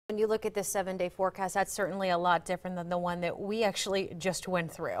When you look at this 7-day forecast, that's certainly a lot different than the one that we actually just went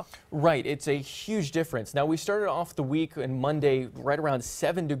through. Right, it's a huge difference. Now, we started off the week on Monday right around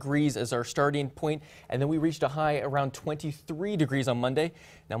 7 degrees as our starting point, and then we reached a high around 23 degrees on Monday.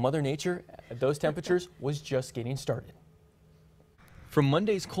 Now, Mother Nature at those temperatures was just getting started. From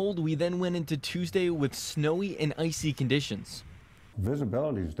Monday's cold, we then went into Tuesday with snowy and icy conditions.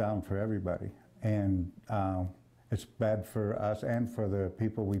 Visibility is down for everybody, and it's bad for us and for the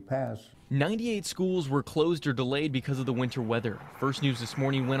people we pass. 98 schools were closed or delayed because of the winter weather. First News this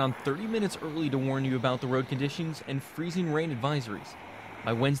morning went on 30 minutes early to warn you about the road conditions and freezing rain advisories.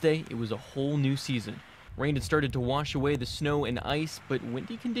 By Wednesday, it was a whole new season. Rain had started to wash away the snow and ice, but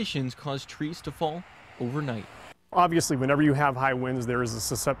windy conditions caused trees to fall overnight. Obviously, whenever you have high winds, there is a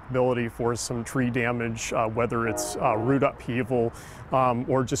susceptibility for some tree damage, whether it's root upheaval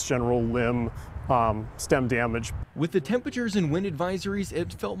or just general limb stem damage. With the temperatures and wind advisories,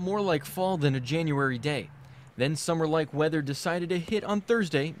 it felt more like fall than a January day. Then summer-like weather decided to hit on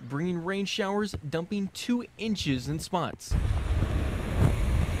Thursday, bringing rain showers dumping 2 inches in spots.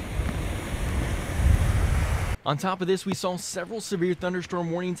 On top of this, we saw several severe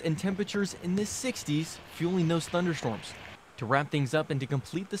thunderstorm warnings and temperatures in the 60s fueling those thunderstorms. To wrap things up and to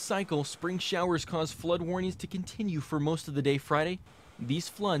complete the cycle, spring showers caused flood warnings to continue for most of the day Friday. These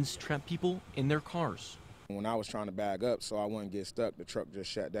floods trapped people in their cars. When I was trying to bag up so I wouldn't get stuck, the truck just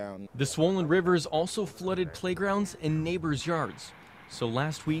shut down. The swollen rivers also flooded playgrounds and neighbors' yards. So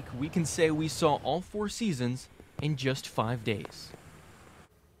last week, we can say we saw all 4 seasons in just 5 days.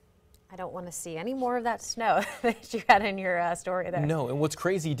 I don't want to see any more of that snow that you had in your story there. No, and what's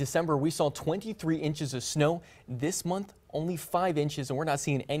crazy, December, we saw 23 inches of snow. This month, only 5 inches, and we're not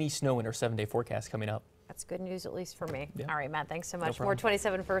seeing any snow in our 7-day forecast coming up. That's good news, at least for me. Yeah. All right, Matt, thanks so No much. problem. More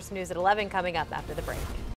 27 First News at 11 coming up after the break.